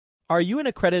Are you an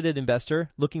accredited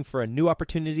investor looking for a new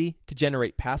opportunity to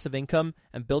generate passive income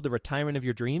and build the retirement of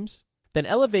your dreams? Then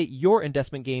elevate your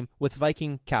investment game with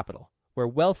Viking Capital, where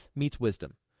wealth meets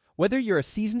wisdom. Whether you're a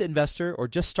seasoned investor or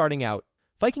just starting out,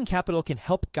 Viking Capital can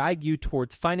help guide you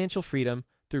towards financial freedom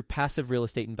through passive real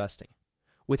estate investing.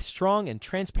 With strong and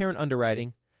transparent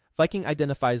underwriting, Viking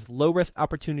identifies low-risk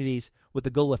opportunities with the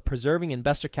goal of preserving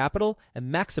investor capital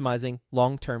and maximizing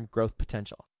long-term growth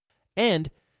potential. And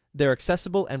their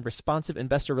accessible and responsive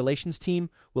investor relations team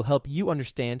will help you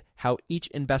understand how each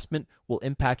investment will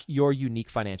impact your unique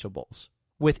financial goals.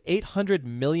 With $800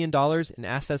 million in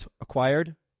assets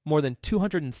acquired, more than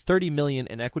 $230 million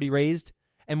in equity raised,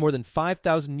 and more than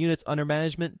 5,000 units under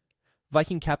management,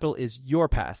 Viking Capital is your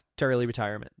path to early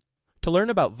retirement. To learn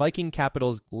about Viking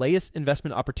Capital's latest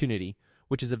investment opportunity,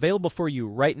 which is available for you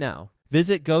right now,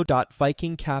 visit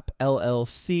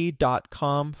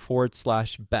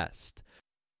go.vikingcapllc.com/best.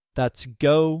 That's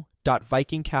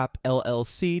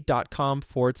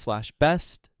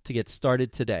go.vikingcapllc.com/best to get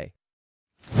started today.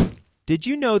 Did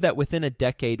you know that within a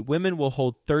decade, women will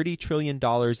hold $30 trillion in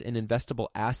investable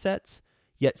assets?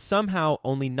 Yet somehow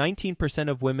only 19%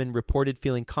 of women reported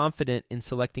feeling confident in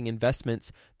selecting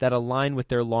investments that align with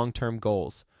their long-term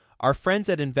goals. Our friends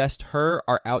at InvestHer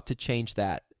are out to change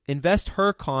that.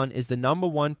 InvestHerCon is the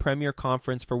 #1 premier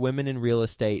conference for women in real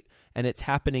estate, and it's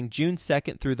happening June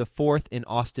 2nd through the 4th in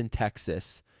Austin,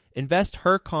 Texas.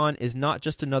 InvestHerCon is not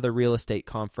just another real estate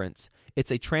conference. It's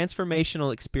a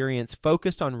transformational experience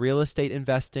focused on real estate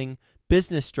investing,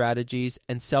 business strategies,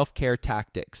 and self-care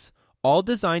tactics, all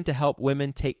designed to help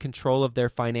women take control of their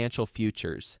financial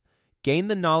futures. Gain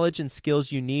the knowledge and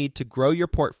skills you need to grow your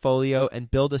portfolio and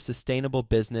build a sustainable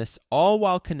business, all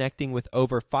while connecting with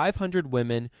over 500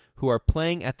 women who are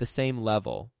playing at the same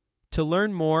level. To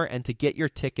learn more and to get your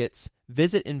tickets,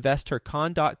 visit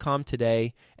InvestHerCon.com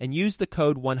today and use the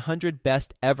code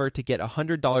 100BESTEVER to get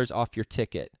 $100 off your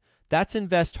ticket. That's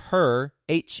InvestHer,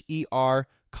 H-E-R,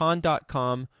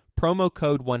 con.com, promo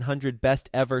code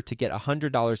 100BESTEVER to get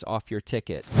 $100 off your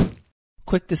ticket.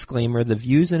 Quick disclaimer, the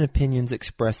views and opinions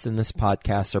expressed in this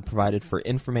podcast are provided for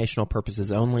informational purposes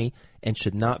only and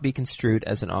should not be construed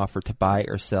as an offer to buy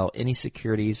or sell any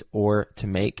securities or to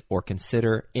make or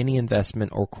consider any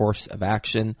investment or course of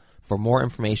action. For more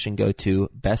information, go to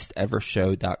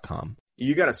bestevershow.com.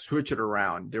 You got to switch it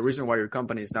around. The reason why your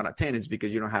company is not a 10 is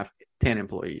because you don't have 10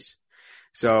 employees.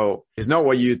 So it's not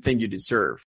what you think you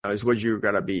deserve. It's what you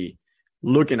got to be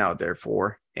looking out there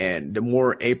for. And the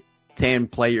more 10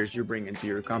 players you bring into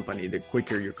your company, the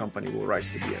quicker your company will rise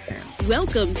to be a 10.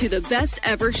 Welcome to the Best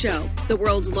Ever Show, the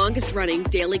world's longest running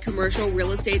daily commercial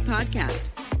real estate podcast.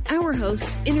 Our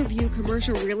hosts interview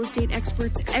commercial real estate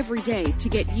experts every day to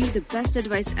get you the best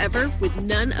advice ever with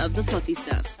none of the fluffy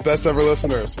stuff. Best ever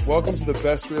listeners, welcome to the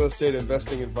Best Real Estate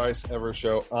Investing Advice Ever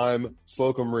Show. I'm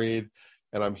Slocum Reed,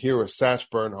 and I'm here with Satch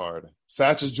Bernhard.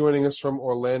 Satch is joining us from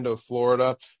Orlando,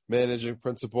 Florida, managing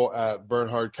principal at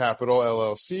Bernhard Capital,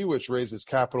 LLC, which raises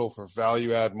capital for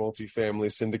value-add multifamily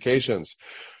syndications.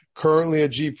 Currently a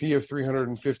GP of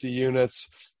 350 units,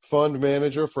 fund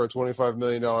manager for a $25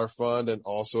 million fund, and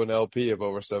also an LP of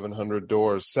over 700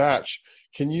 doors. Satch,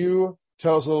 can you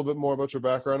tell us a little bit more about your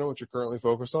background and what you're currently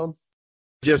focused on?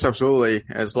 Yes, absolutely.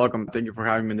 Slocum, thank you for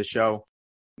having me on the show.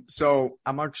 So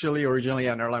I'm actually originally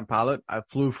an airline pilot. I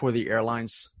flew for the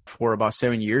airlines for about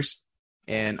 7 years,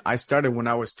 and I started when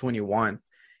I was 21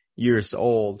 years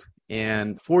old.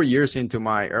 And 4 years into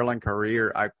my airline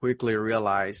career, I quickly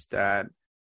realized that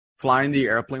flying the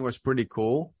airplane was pretty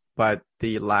cool, but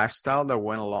the lifestyle that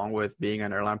went along with being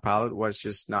an airline pilot was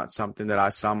just not something that I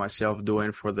saw myself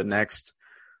doing for the next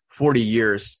 40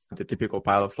 years. The typical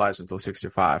pilot flies until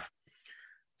 65.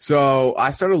 So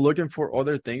I started looking for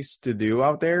other things to do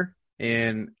out there,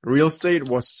 and real estate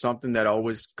was something that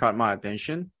always caught my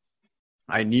attention.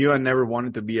 I knew I never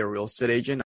wanted to be a real estate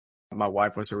agent. My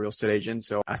wife was a real estate agent,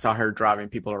 so I saw her driving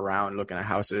people around, looking at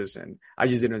houses, and I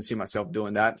just didn't see myself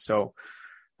doing that. So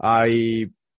I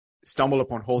stumbled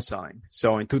upon wholesaling.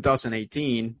 So in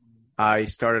 2018, I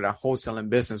started a wholesaling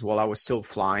business while I was still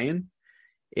flying,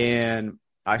 and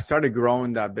I started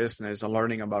growing that business and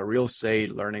learning about real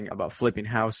estate, learning about flipping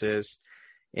houses.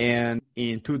 And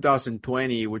in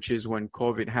 2020, which is when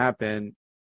COVID happened,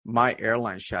 my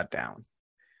airline shut down.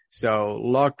 So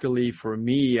luckily for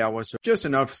me, I was just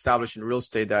enough established in real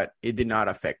estate that it did not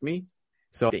affect me.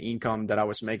 So the income that I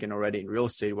was making already in real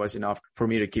estate was enough for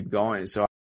me to keep going. So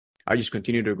I just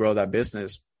continued to grow that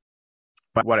business.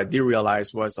 But what I did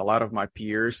realize was a lot of my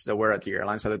peers that were at the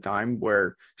airlines at the time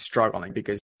were struggling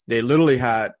because they literally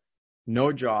had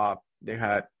no job. They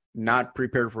had not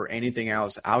prepared for anything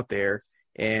else out there.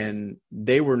 and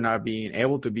they were not being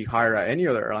able to be hired at any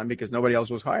other airline because nobody else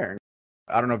was hiring.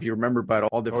 I don't know if you remember, but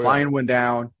all the flying went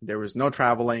down. There was no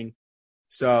traveling.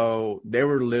 So they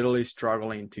were literally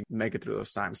struggling to make it through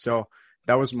those times. So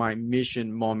that was my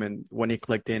mission moment when it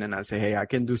clicked in, and I said, hey, I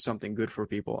can do something good for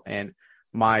people. And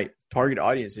my target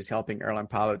audience is helping airline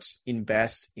pilots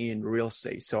invest in real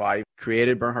estate. So I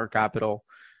created Bernhard Capital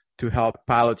to help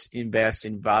pilots invest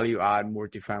in value-add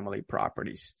multifamily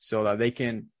properties so that they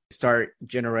can start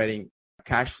generating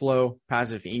cash flow,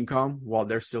 passive income while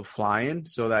they're still flying,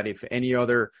 so that if any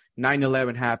other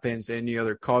 9/11 happens, any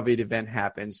other COVID event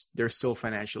happens, they're still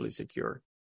financially secure.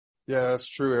 Yeah, that's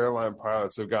true. Airline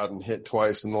pilots have gotten hit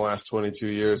twice in the last 22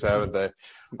 years, haven't they?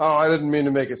 Oh, I didn't mean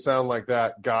to make it sound like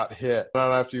that. Got hit.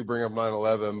 Not after you bring up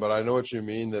 9/11, but I know what you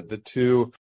mean, that the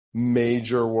two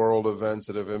major world events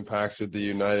that have impacted the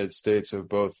United States have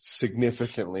both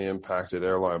significantly impacted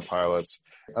airline pilots.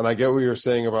 And I get what you're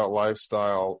saying about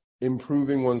lifestyle.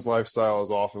 Improving one's lifestyle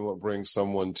is often what brings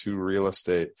someone to real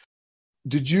estate.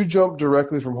 Did you jump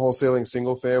directly from wholesaling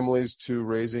single families to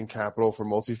raising capital for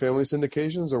multifamily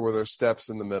syndications, or were there steps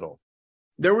in the middle?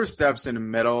 There were steps in the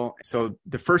middle. So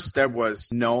the first step was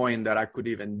knowing that I could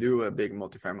even do a big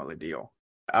multifamily deal.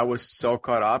 I was so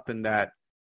caught up in that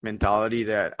mentality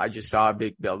that I just saw a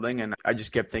big building and I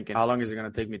just kept thinking, how long is it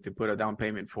going to take me to put a down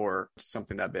payment for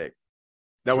something that big?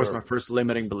 That was my first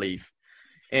limiting belief.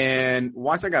 And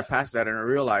once I got past that and I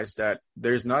realized that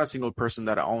there's not a single person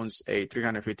that owns a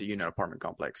 350 unit apartment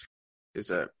complex. It's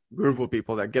a group of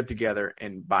people that get together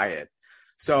and buy it.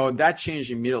 So that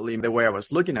changed immediately the way I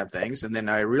was looking at things. And then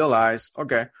I realized,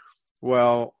 okay,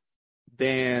 well,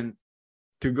 then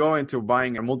to go into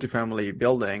buying a multifamily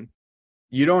building,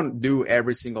 you don't do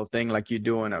every single thing like you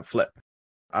do in a flip.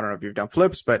 I don't know if you've done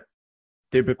flips, but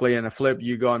typically in a flip,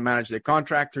 you go and manage the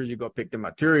contractors, you go pick the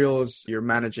materials, you're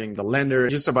managing the lender,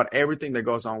 just about everything that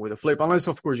goes on with a flip. Unless,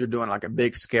 of course, you're doing like a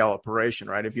big scale operation,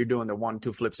 right? If you're doing the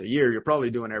 1-2 flips a year, you're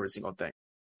probably doing every single thing.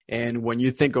 And when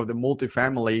you think of the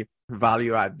multifamily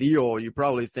value add deal, you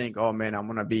probably think, oh man, I'm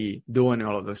going to be doing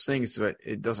all of those things, but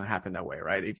it doesn't happen that way,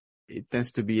 right? It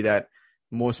tends to be that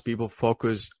most people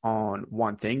focus on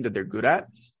one thing that they're good at,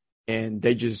 and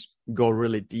they just go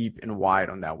really deep and wide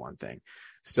on that one thing.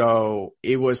 So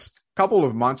it was a couple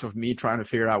of months of me trying to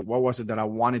figure out what was it that I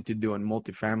wanted to do in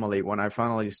multifamily when I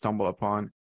finally stumbled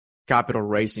upon capital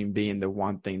raising being the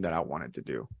one thing that I wanted to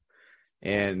do.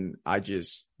 And I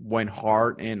just went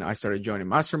hard and I started joining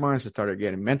masterminds. I started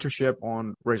getting mentorship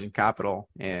on raising capital,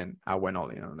 and I went all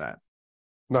in on that.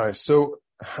 Nice. So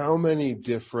how many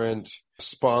different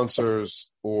sponsors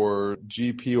or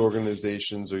GP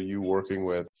organizations are you working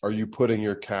with? Are you putting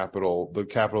your capital, the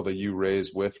capital that you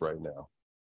raise, with right now?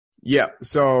 Yeah.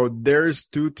 So there's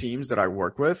 2 teams that I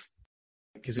work with,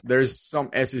 because there's some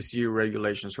SEC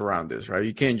regulations around this, right?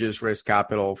 You can't just raise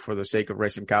capital for the sake of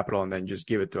raising capital and then just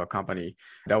give it to a company.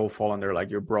 That will fall under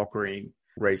like your brokering,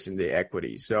 raising the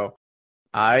equity. So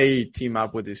I team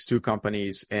up with these 2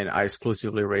 companies and I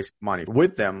exclusively raise money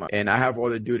with them. And I have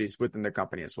other duties within the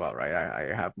company as well, right?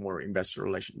 I have more investor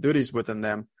relation duties within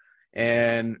them,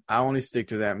 and I only stick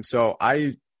to them. So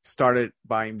I started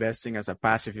by investing as a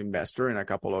passive investor in a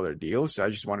couple other deals. So I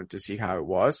just wanted to see how it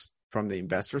was from the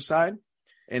investor side.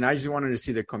 And I just wanted to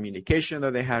see the communication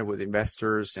that they had with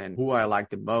investors and who I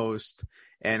liked the most.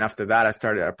 And after that, I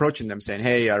started approaching them saying,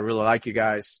 hey, I really like you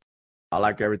guys. I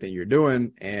like everything you're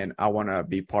doing, and I want to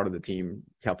be part of the team,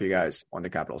 help you guys on the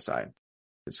capital side.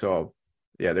 So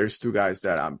yeah, there's 2 guys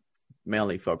that I'm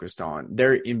mainly focused on.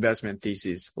 Their investment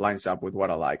thesis lines up with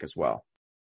what I like as well.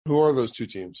 Who are those 2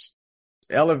 teams?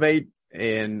 Elevate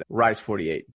and Rise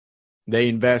 48. They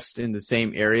invest in the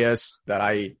same areas that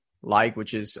I like,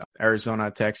 which is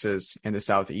Arizona, Texas, and the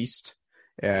Southeast,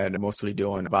 and mostly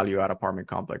doing value-add apartment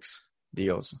complex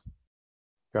deals.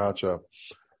 Gotcha.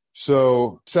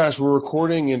 So, Sash, we're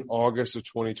recording in August of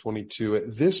 2022.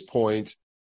 At this point,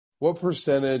 what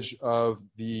percentage of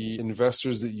the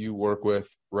investors that you work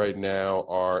with right now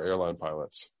are airline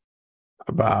pilots?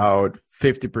 About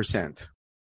 50%.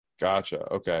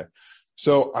 Gotcha. Okay.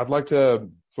 So I'd like to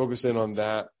focus in on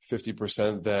that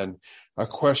 50% then. A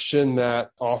question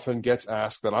that often gets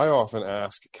asked, that I often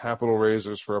ask capital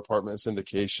raisers for apartment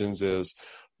syndications, is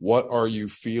what are you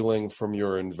feeling from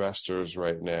your investors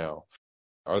right now?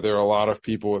 Are there a lot of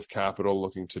people with capital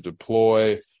looking to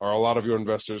deploy? Are a lot of your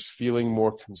investors feeling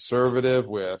more conservative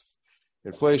with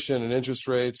inflation and interest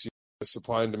rates?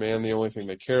 Supply and demand, the only thing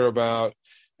they care about?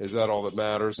 Is that all that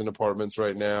matters in apartments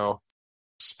right now?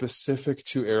 Specific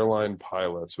to airline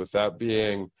pilots, with that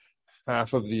being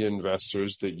half of the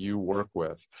investors that you work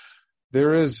with,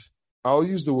 there is I'll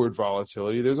use the word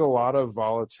volatility. There's a lot of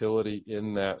volatility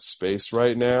in that space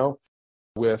right now,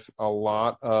 with a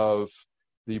lot of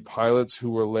the pilots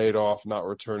who were laid off not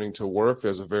returning to work.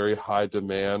 There's a very high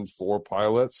demand for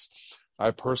pilots.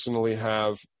 I personally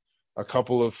have a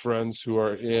couple of friends who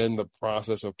are in the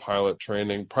process of pilot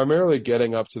training, primarily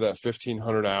getting up to that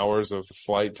 1,500 hours of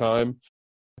flight time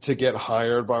to get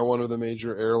hired by one of the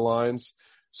major airlines.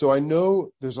 So I know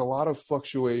there's a lot of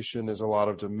fluctuation, there's a lot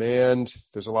of demand,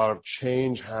 there's a lot of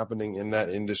change happening in that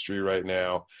industry right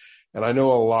now. And I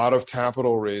know a lot of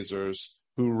capital raisers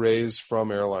who raise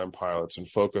from airline pilots and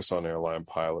focus on airline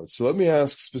pilots. So let me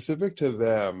ask, specific to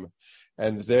them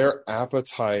and their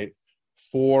appetite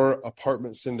for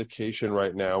apartment syndication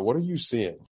right now, what are you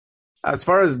seeing? As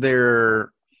far as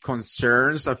their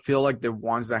concerns, I feel like the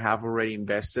ones that have already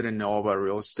invested and know about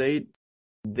real estate,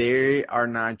 they are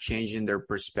not changing their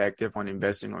perspective on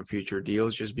investing on future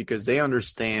deals, just because they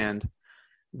understand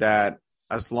that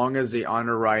as long as the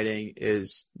underwriting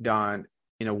is done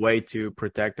in a way to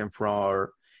protect them from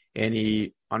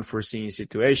any unforeseen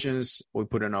situations, we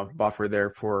put enough buffer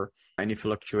there for any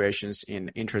fluctuations in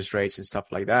interest rates and stuff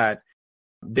like that.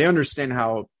 They understand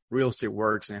how real estate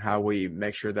works and how we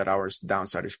make sure that our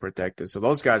downside is protected. So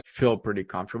those guys feel pretty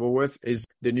comfortable with. Is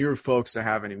the newer folks that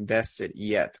haven't invested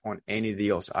yet on any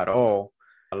deals at all.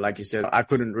 Like you said, I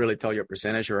couldn't really tell you a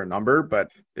percentage or a number,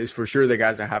 but it's for sure the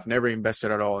guys that have never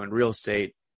invested at all in real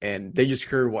estate, and they just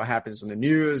hear what happens on the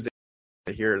news.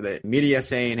 They hear the media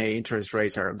saying, hey, interest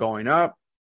rates are going up,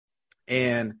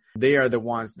 and they are the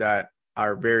ones that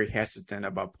are very hesitant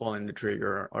about pulling the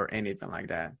trigger or anything like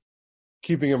that.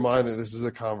 Keeping in mind that this is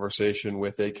a conversation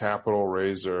with a capital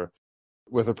raiser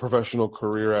with a professional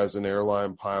career as an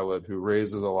airline pilot who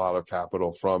raises a lot of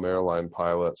capital from airline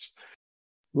pilots.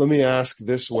 Let me ask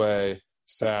this way,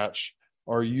 Satch,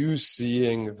 are you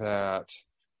seeing that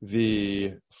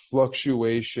the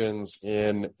fluctuations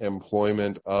in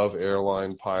employment of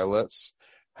airline pilots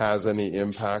has any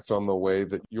impact on the way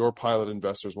that your pilot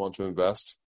investors want to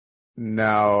invest?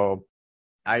 No,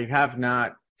 I have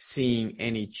not seen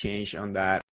any change on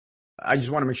that. I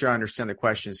just want to make sure I understand the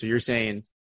question. So you're saying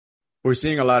we're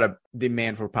seeing a lot of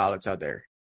demand for pilots out there?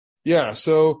 Yeah,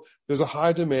 so there's a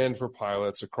high demand for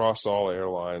pilots across all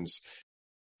airlines.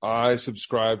 I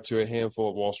subscribe to a handful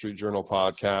of Wall Street Journal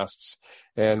podcasts,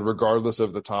 and regardless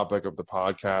of the topic of the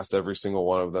podcast, every single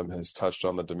one of them has touched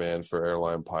on the demand for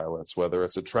airline pilots, whether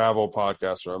it's a travel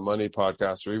podcast or a money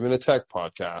podcast or even a tech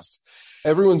podcast.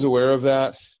 Everyone's aware of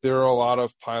that. There are a lot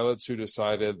of pilots who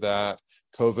decided that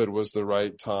COVID was the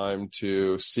right time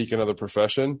to seek another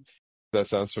profession. That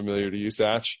sounds familiar to you,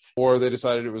 Satch. Or they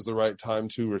decided it was the right time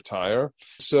to retire.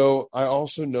 So I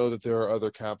also know that there are other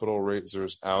capital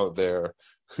raisers out there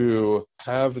who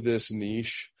have this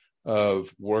niche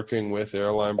of working with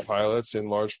airline pilots, in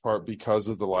large part because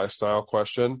of the lifestyle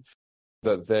question,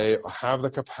 that they have the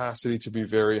capacity to be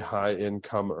very high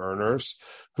income earners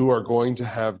who are going to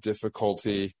have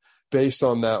difficulty based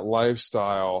on that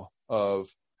lifestyle of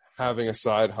having a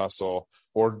side hustle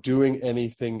or doing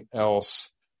anything else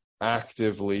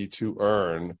actively to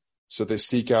earn. So they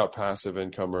seek out passive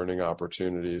income earning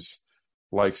opportunities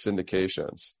like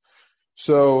syndications.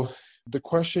 So the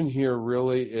question here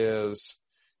really is,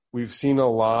 we've seen a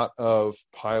lot of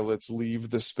pilots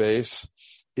leave the space.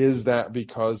 Is that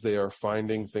because they are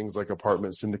finding things like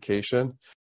apartment syndication?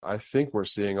 I think we're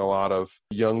seeing a lot of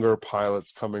younger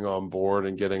pilots coming on board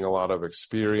and getting a lot of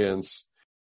experience.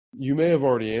 You may have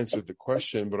already answered the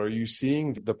question, but are you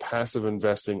seeing the passive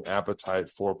investing appetite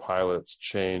for pilots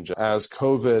change as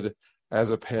COVID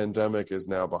as a pandemic is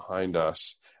now behind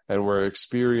us and we're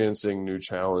experiencing new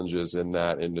challenges in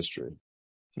that industry?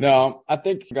 No, I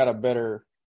think you got a better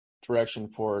direction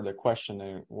for the question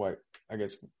and what, I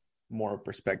guess, more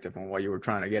perspective on what you were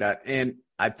trying to get at. And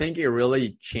I think it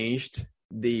really changed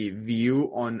the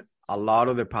view on a lot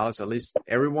of the pilots, at least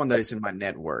everyone that is in my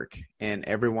network and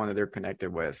everyone that they're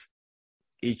connected with.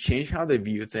 It changed how they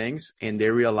view things, and they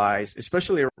realize,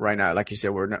 especially right now, like you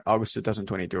said, we're in August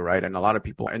 2022, right? And a lot of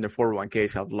people in their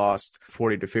 401ks have lost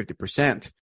 40 to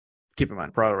 50%. Keep in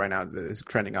mind, probably right now it's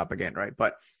trending up again, right?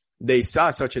 But they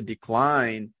saw such a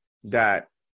decline that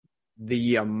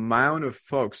the amount of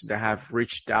folks that have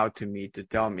reached out to me to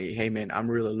tell me, hey, man, I'm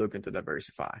really looking to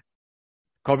diversify.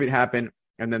 COVID happened.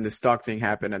 And then the stock thing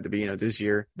happened at the beginning of this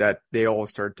year, that they all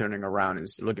start turning around and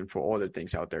looking for other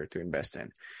things out there to invest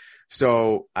in.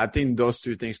 So I think those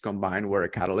two things combined were a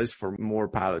catalyst for more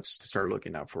pilots to start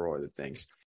looking out for other things.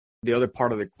 The other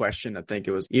part of the question, I think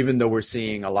it was, even though we're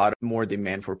seeing a lot more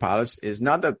demand for pilots, is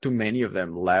not that too many of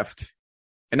them left.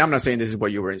 And I'm not saying this is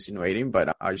what you were insinuating,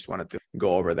 but I just wanted to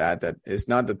go over that it's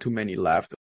not that too many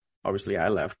left. obviously I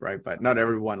left, right? But not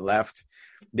everyone left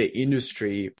the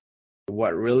industry.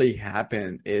 What really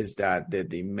happened is that the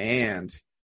demand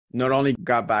not only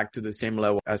got back to the same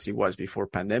level as it was before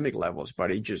pandemic levels,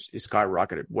 but it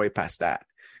skyrocketed way past that.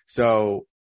 So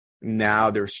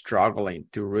now they're struggling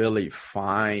to really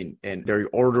find, and they're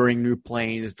ordering new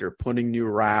planes, they're putting new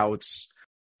routes,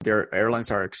 their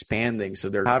airlines are expanding. So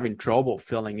they're having trouble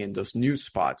filling in those new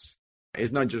spots.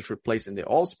 It's not just replacing the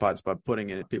old spots, but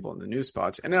putting in people in the new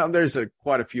spots. And now there's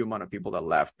quite a few amount of people that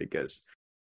left because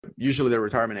usually the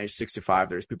retirement age 65.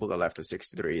 There's people that left at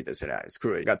 63. They said,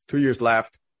 screw it. Got 2 years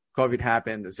left. COVID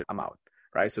happened. They said, I'm out.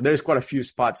 Right. So there's quite a few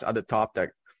spots at the top that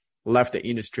left the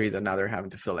industry that now they're having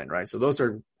to fill in. Right. So those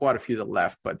are quite a few that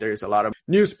left, but there's a lot of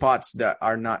new spots that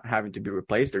are not having to be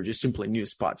replaced. They're just simply new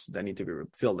spots that need to be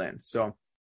filled in. So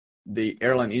the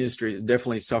airline industry is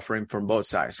definitely suffering from both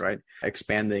sides, right?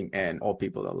 Expanding and all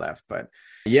people that left. But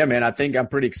yeah, man, I think I'm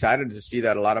pretty excited to see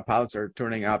that a lot of pilots are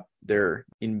turning up their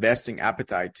investing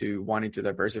appetite to wanting to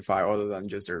diversify other than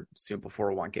just their simple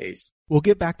 401ks. We'll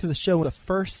get back to the show, but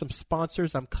first, some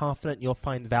sponsors I'm confident you'll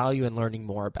find value in learning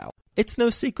more about. It's no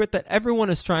secret that everyone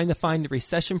is trying to find a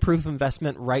recession-proof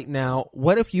investment right now.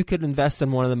 What if you could invest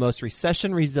in one of the most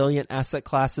recession-resilient asset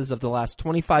classes of the last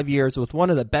 25 years with one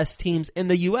of the best teams in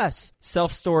the U.S.?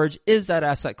 Self-storage is that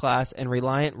asset class, and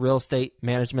Reliant Real Estate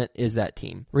Management is that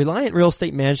team. Reliant Real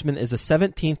Estate Management is the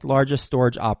 17th largest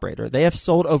storage operator. They have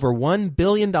sold over $1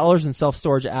 billion in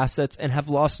self-storage assets and have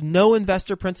lost no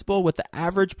investor principal with the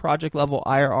average project-level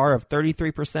IRR of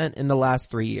 33% in the last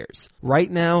 3 years.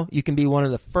 Right now, you can be one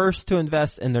of the first to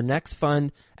invest in their next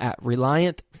fund at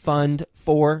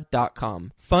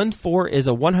ReliantFund4.com. Fund 4 is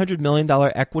a $100 million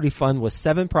equity fund with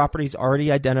 7 properties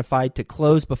already identified to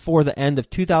close before the end of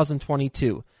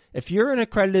 2022. If you're an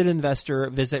accredited investor,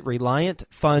 visit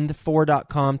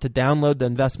ReliantFund4.com to download the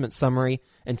investment summary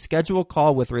and schedule a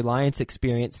call with Reliant's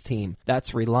experienced team. That's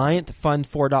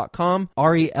ReliantFund4.com,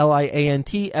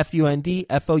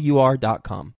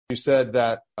 ReliantFundFour.com. You said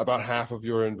that about half of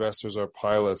your investors are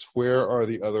pilots. Where are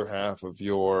the other half of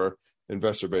your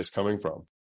investor base coming from?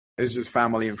 It's just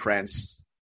family and friends.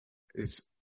 It's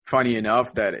funny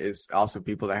enough that it's also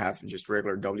people that have just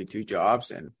regular W-2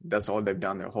 jobs, and that's all they've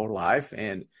done their whole life.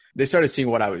 And they started seeing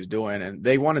what I was doing, and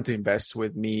they wanted to invest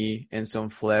with me in some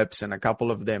flips, and a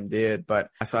couple of them did. But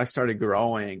as I started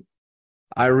growing,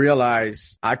 I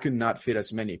realized I could not fit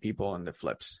as many people in the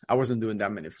flips. I wasn't doing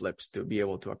that many flips to be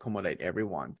able to accommodate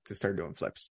everyone to start doing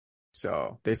flips.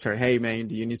 So they started, hey, man,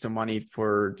 do you need some money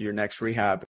for your next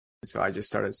rehab? So I just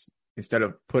started, instead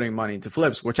of putting money into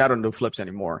flips, which I don't do flips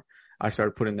anymore, I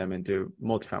started putting them into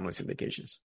multifamily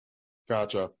syndications.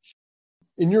 Gotcha.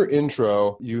 In your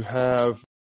intro,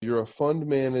 you're a fund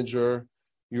manager.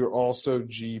 You're also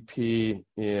GP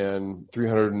in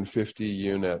 350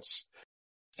 units.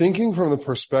 Thinking from the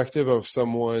perspective of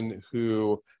someone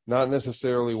who not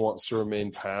necessarily wants to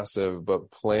remain passive, but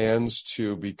plans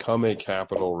to become a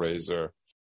capital raiser,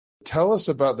 tell us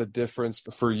about the difference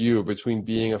for you between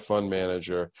being a fund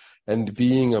manager and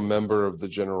being a member of the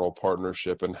general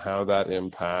partnership and how that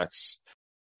impacts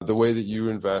the way that you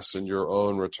invest in your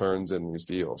own returns in these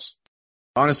deals.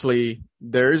 Honestly,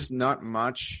 there's not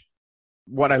much.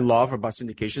 What I love about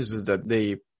syndications is that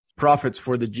the profits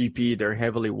for the GP, they're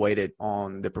heavily weighted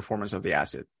on the performance of the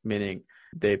asset, meaning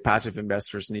the passive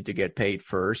investors need to get paid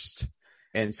first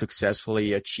and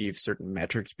successfully achieve certain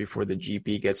metrics before the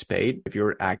GP gets paid if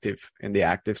you're active in the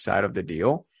active side of the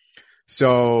deal.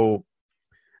 So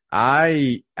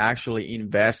I actually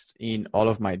invest in all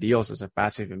of my deals as a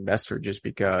passive investor just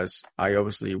because I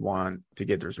obviously want to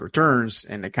get those returns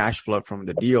and the cash flow from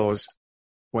the deals.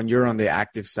 When you're on the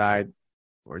active side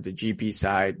or the GP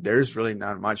side, there's really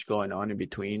not much going on in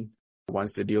between.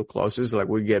 Once the deal closes, like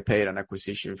we get paid an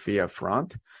acquisition fee up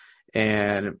front,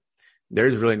 and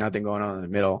there's really nothing going on in the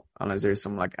middle unless there's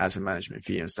some like asset management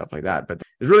fee and stuff like that. But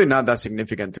it's really not that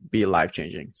significant to be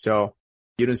life-changing. So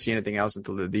you don't see anything else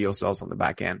until the deal sells on the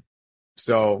back end.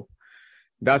 So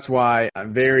that's why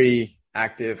I'm very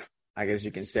active, I guess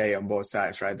you can say, on both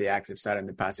sides, right? The active side and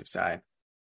the passive side.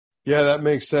 Yeah, that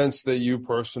makes sense that you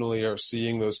personally are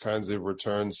seeing those kinds of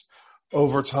returns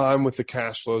over time with the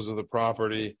cash flows of the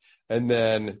property, and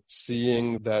then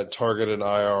seeing that targeted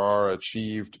IRR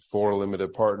achieved for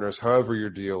limited partners, however your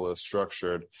deal is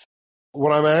structured.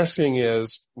 What I'm asking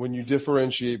is, when you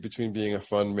differentiate between being a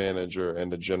fund manager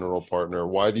and a general partner,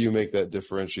 why do you make that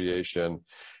differentiation?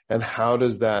 And how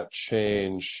does that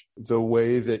change the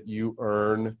way that you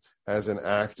earn as an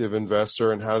active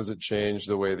investor? And how does it change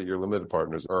the way that your limited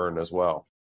partners earn as well?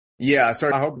 Yeah,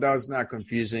 so I hope that was not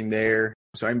confusing there.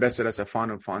 So I invested as a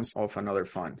fund of funds of another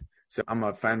fund. So I'm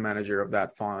a fund manager of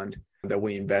that fund that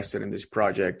we invested in this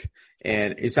project.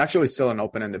 And it's actually still an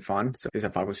open-ended fund. So it's a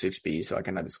 506B, so I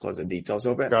cannot disclose the details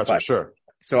of it. Gotcha, sure.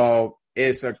 So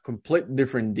it's a complete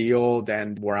different deal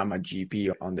than where I'm a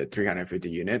GP on the 350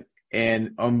 unit.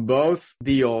 And on both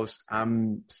deals,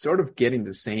 I'm sort of getting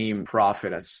the same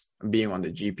profit as being on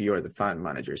the GP or the fund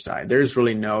manager side. There's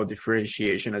really no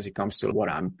differentiation as it comes to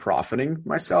what I'm profiting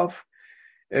myself,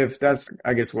 if that's,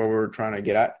 I guess, what we're trying to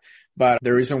get at. But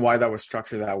the reason why that was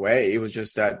structured that way, it was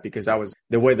just that because that was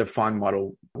the way the fund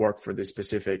model worked for this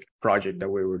specific project that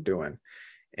we were doing.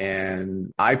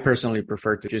 And I personally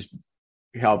prefer to just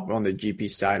help on the GP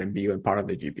side and be a part of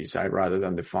the GP side rather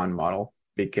than the fund model,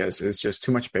 because it's just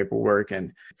too much paperwork,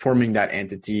 and forming that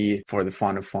entity for the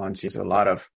fund of funds is a lot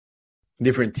of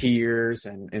different tiers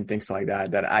and things like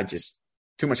that I just,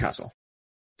 too much hassle.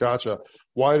 Gotcha.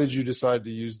 Why did you decide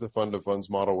to use the fund of funds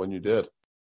model when you did?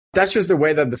 That's just the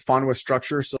way that the fund was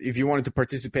structured. So if you wanted to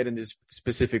participate in this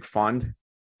specific fund,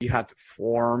 you had to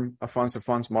form a funds of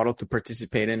funds model to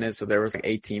participate in it. So there was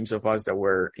 8 teams of us that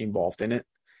were involved in it.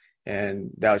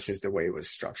 And that was just the way it was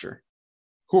structured.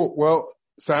 Cool. Well,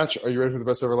 Satch, are you ready for the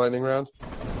best ever lightning round?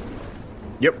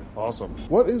 Yep. Awesome.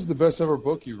 What is the best ever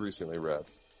book you recently read?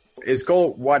 It's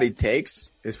called What It Takes.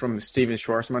 It's from Steven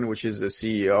Schwarzman, which is the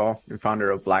CEO and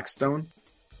founder of Blackstone.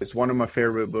 It's one of my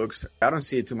favorite books. I don't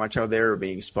see it too much out there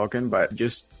being spoken, but it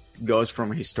just goes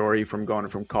from his story from going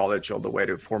from college all the way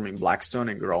to forming Blackstone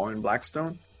and growing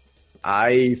Blackstone.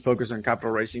 I focus on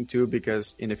capital raising too,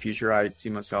 because in the future, I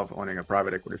see myself owning a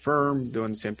private equity firm,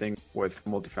 doing the same thing with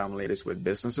multifamily with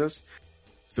businesses.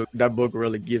 So that book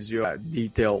really gives you a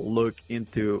detailed look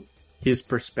into his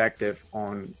perspective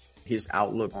on his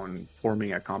outlook on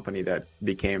forming a company that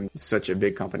became such a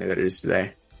big company that it is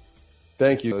today.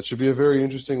 Thank you. That should be a very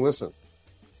interesting listen.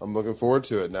 I'm looking forward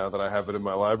to it now that I have it in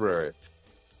my library.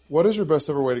 What is your best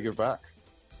ever way to give back?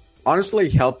 Honestly,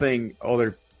 helping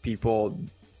other people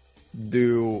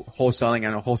do wholesaling.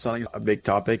 I know wholesaling is a big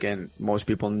topic, and most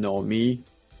people know me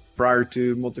prior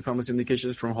to multifamily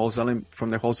syndications from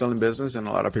the wholesaling business. And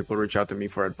a lot of people reach out to me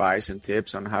for advice and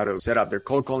tips on how to set up their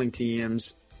cold calling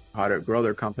teams, how to grow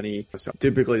their company. So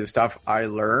typically the stuff I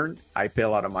learn, I pay a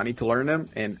lot of money to learn them,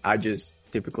 and I just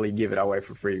typically give it away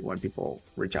for free when people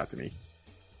reach out to me.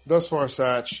 Thus far,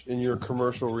 Satch, in your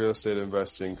commercial real estate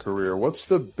investing career, what's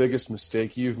the biggest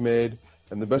mistake you've made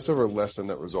and the best ever lesson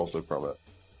that resulted from it?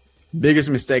 Biggest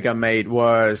mistake I made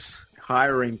was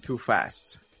hiring too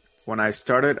fast. When I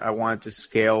started, I wanted to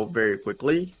scale very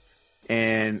quickly,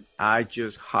 and I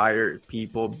just hired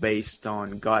people based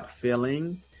on gut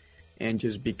feeling and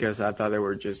just because I thought they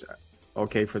were just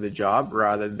okay for the job,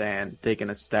 rather than taking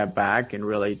a step back and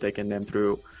really taking them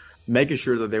through making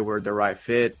sure that they were the right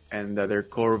fit and that their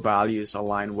core values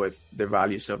align with the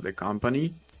values of the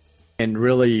company, and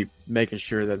really making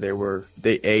sure that they were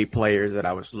the A players that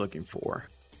I was looking for.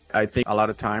 I think a lot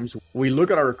of times we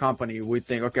look at our company, we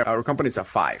think, okay, our company is a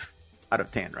 5 out of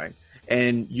 10, right?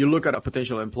 And you look at a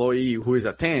potential employee who is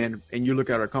a 10, and you look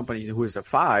at our company who is a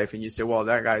 5, and you say, well,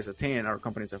 that guy's a 10, our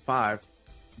company's a 5,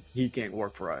 he can't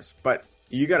work for us. But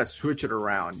you got to switch it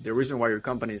around. The reason why your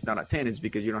company is not a 10 is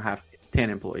because you don't have 10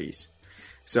 employees.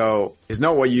 So it's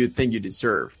not what you think you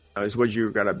deserve. It's what you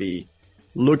got to be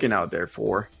looking out there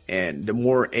for. And the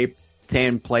more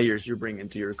 10 players you bring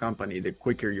into your company, the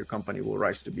quicker your company will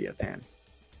rise to be a 10.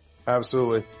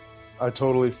 Absolutely. I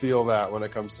totally feel that when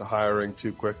it comes to hiring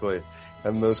too quickly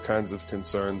and those kinds of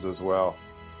concerns as well.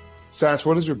 Satch,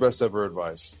 what is your best ever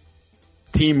advice?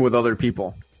 Team with other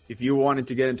people. If you wanted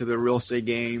to get into the real estate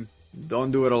game,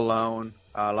 don't do it alone.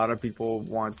 A lot of people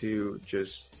want to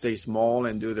just stay small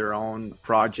and do their own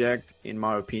project. In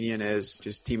my opinion, is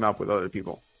just team up with other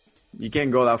people. You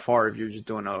can't go that far if you're just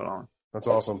doing it alone. That's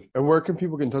awesome. And where can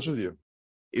people get in touch with you?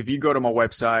 If you go to my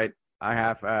website, I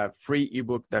have a free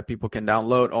ebook that people can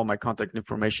download. All my contact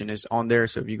information is on there.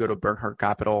 So if you go to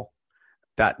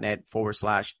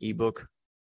bernhardcapital.net/ebook,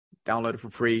 download it for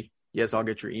free. Yes, I'll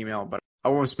get your email, but I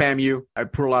won't spam you. I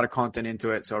put a lot of content into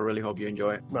it, so I really hope you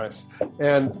enjoy it. Nice.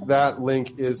 And that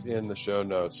link is in the show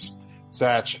notes.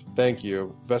 Satch, thank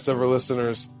you. Best ever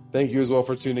listeners, thank you as well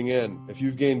for tuning in. If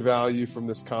you've gained value from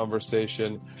this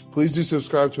conversation, please do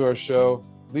subscribe to our show.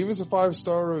 Leave us a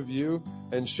 5-star review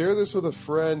and share this with a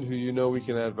friend who you know we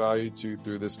can add value to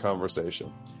through this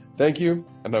conversation. Thank you,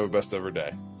 and have a best ever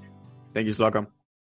day. Thank you, Slocum.